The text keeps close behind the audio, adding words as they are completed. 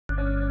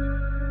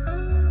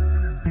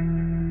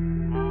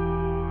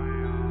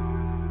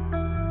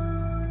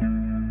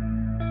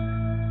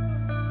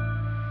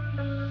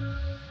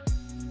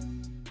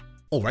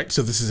Alright,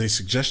 so this is a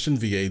suggestion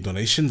via a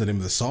donation. The name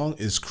of the song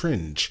is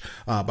Cringe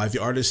by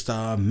the artist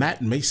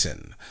Matt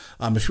Maeson.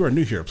 If you are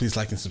new here, please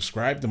like and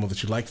subscribe. The more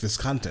that you like this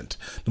content,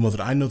 the more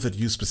that I know that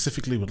you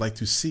specifically would like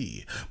to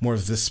see more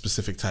of this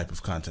specific type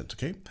of content,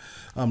 okay?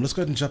 Let's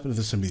go ahead and jump into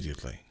this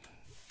immediately.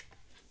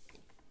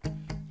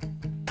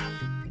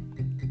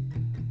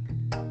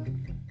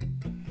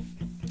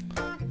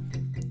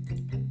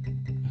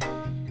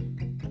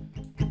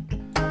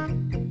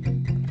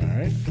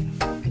 Alright.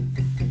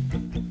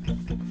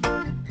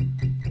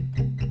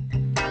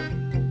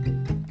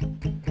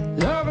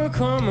 Lover,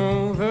 come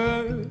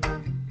over.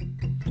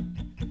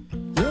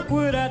 Look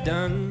what I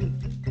done.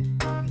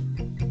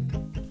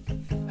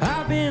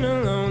 I've been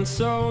alone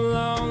so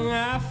long,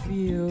 I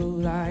feel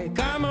like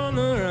I'm on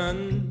the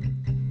run.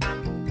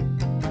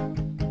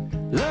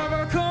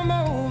 Lover, come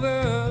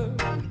over.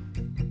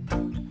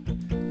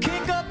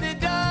 Kick up the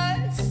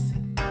dust.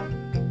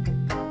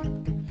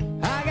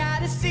 I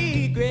got a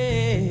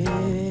secret.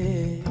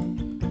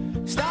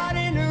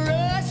 Starting to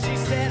rush. She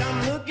said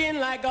I'm looking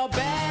like a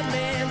bad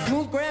man.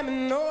 Smooth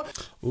criminal.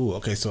 Ooh,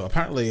 okay, so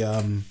apparently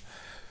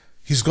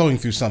he's going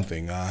through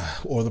something,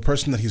 or the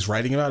person that he's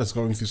writing about is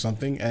going through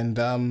something,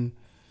 and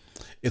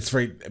it's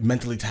very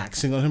mentally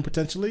taxing on him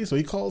potentially. So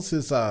he calls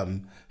his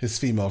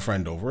female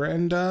friend over,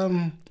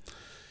 and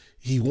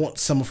he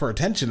wants some of her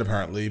attention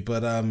apparently,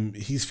 but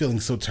he's feeling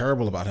so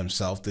terrible about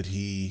himself that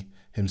he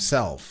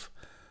himself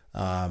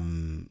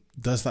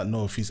does not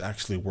know if he's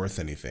actually worth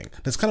anything.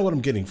 That's kind of what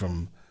I'm getting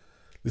from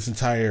this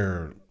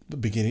entire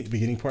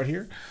beginning part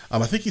here.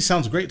 I think he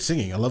sounds great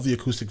singing. I love the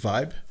acoustic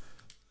vibe.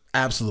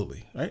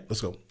 Absolutely. All right,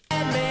 let's go.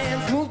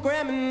 Man, smooth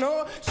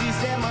criminal. She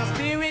said my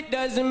spirit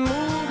doesn't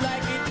move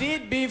like it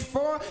did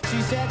before.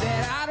 She said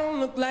that I don't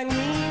look like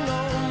me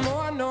no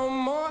more, no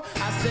more.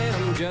 I said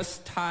I'm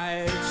just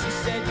tired. She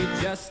said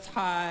you're just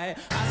high.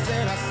 I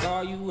said I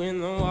saw you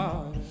in the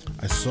water.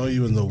 I saw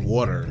you in the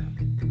water.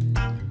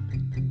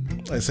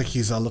 It's like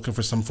he's looking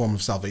for some form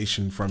of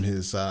salvation from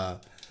his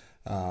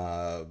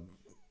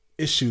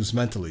issues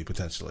mentally,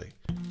 potentially.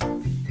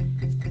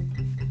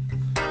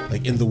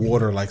 Like in the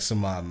water, like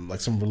some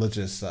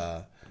religious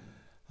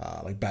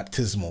like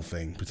baptismal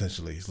thing,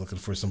 potentially. He's looking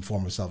for some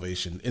form of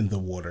salvation in the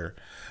water.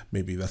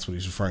 Maybe that's what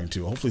he's referring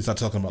to. Hopefully he's not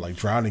talking about like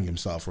drowning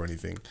himself or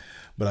anything,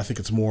 but I think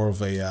it's more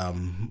of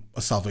a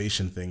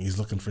salvation thing. He's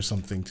looking for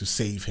something to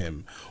save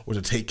him or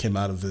to take him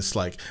out of this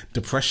like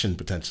depression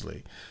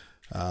potentially.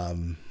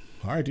 All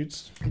right,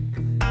 dudes.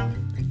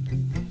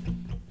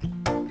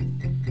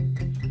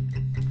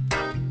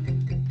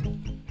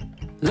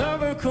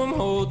 Lover, come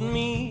hold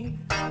me.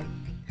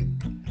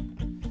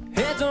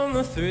 Heads on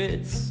the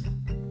fritz.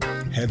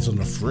 Heads on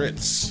the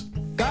fritz.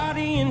 Got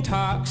the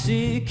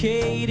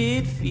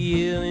intoxicated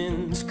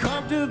feelings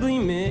comfortably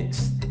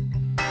mixed.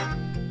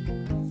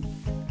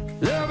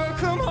 Lover,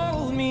 come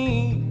hold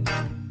me.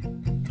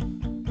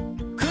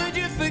 Could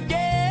you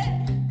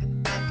forget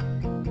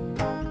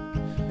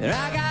that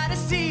I got a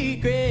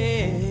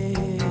secret?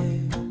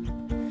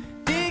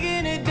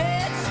 Digging a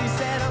ditch. She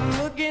said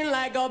I'm looking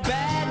like a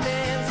bad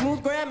man.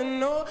 Smooth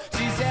criminal.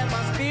 She said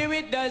my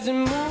spirit doesn't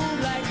move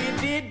like it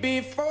did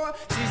before.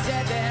 She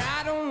said that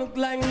I don't look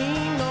like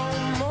me no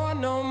more,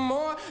 no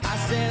more. I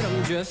said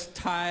I'm just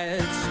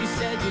tired. She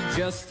said you're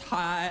just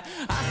high.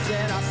 I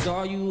said I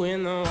saw you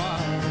in the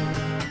water.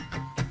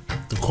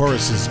 The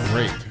chorus is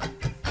great.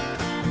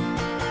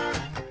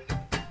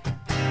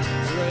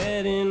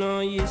 Spreading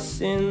all your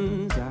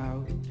sins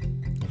out.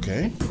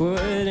 Okay.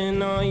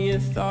 Putting all your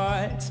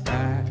thoughts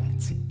back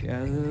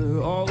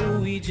together. Oh,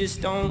 we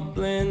just don't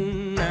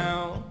blend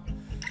now.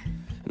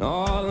 And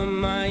all of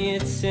my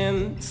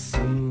attempts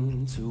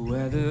seem to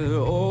weather.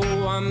 Oh,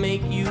 I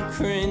make you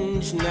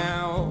cringe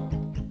now.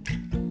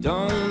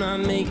 Don't I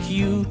make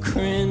you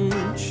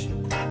cringe?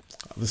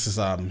 This is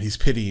he's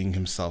pitying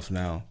himself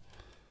now.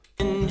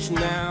 Cringe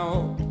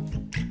now.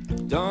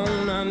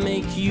 Don't I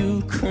make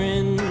you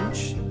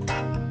cringe?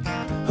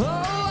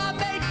 Oh, I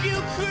make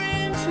you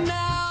cringe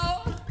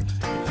now.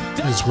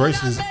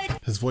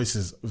 His voice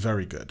is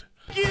very good.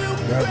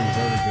 Very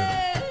good.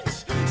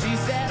 She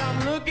said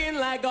I'm looking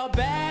like a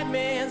bad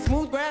man,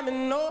 smooth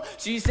criminal.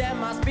 She said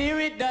my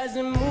spirit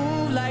doesn't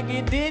move like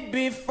it did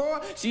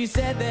before. She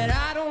said that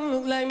I don't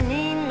look like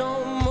me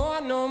no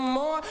more, no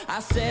more. I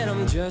said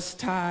I'm just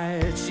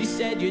tired. She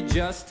said you're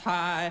just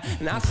high.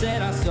 And I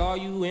said I saw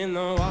you in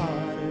the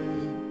water.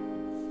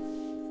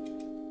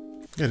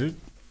 Yeah, dude.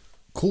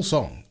 Cool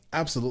song.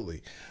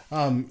 Absolutely.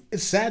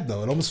 It's sad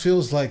though. It almost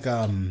feels like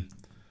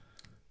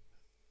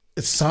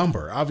it's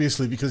somber,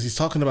 obviously, because he's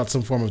talking about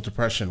some form of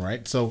depression,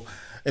 right? So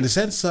in a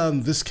sense,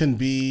 this can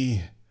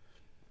be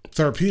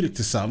therapeutic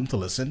to some to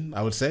listen,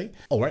 I would say.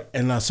 All right.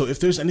 And so if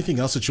there's anything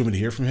else that you want me to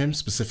hear from him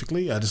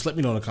specifically, just let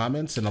me know in the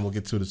comments and I will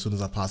get to it as soon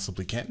as I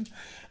possibly can.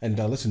 And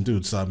listen,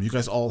 dudes, you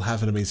guys all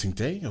have an amazing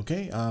day.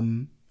 Okay.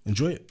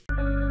 Enjoy it.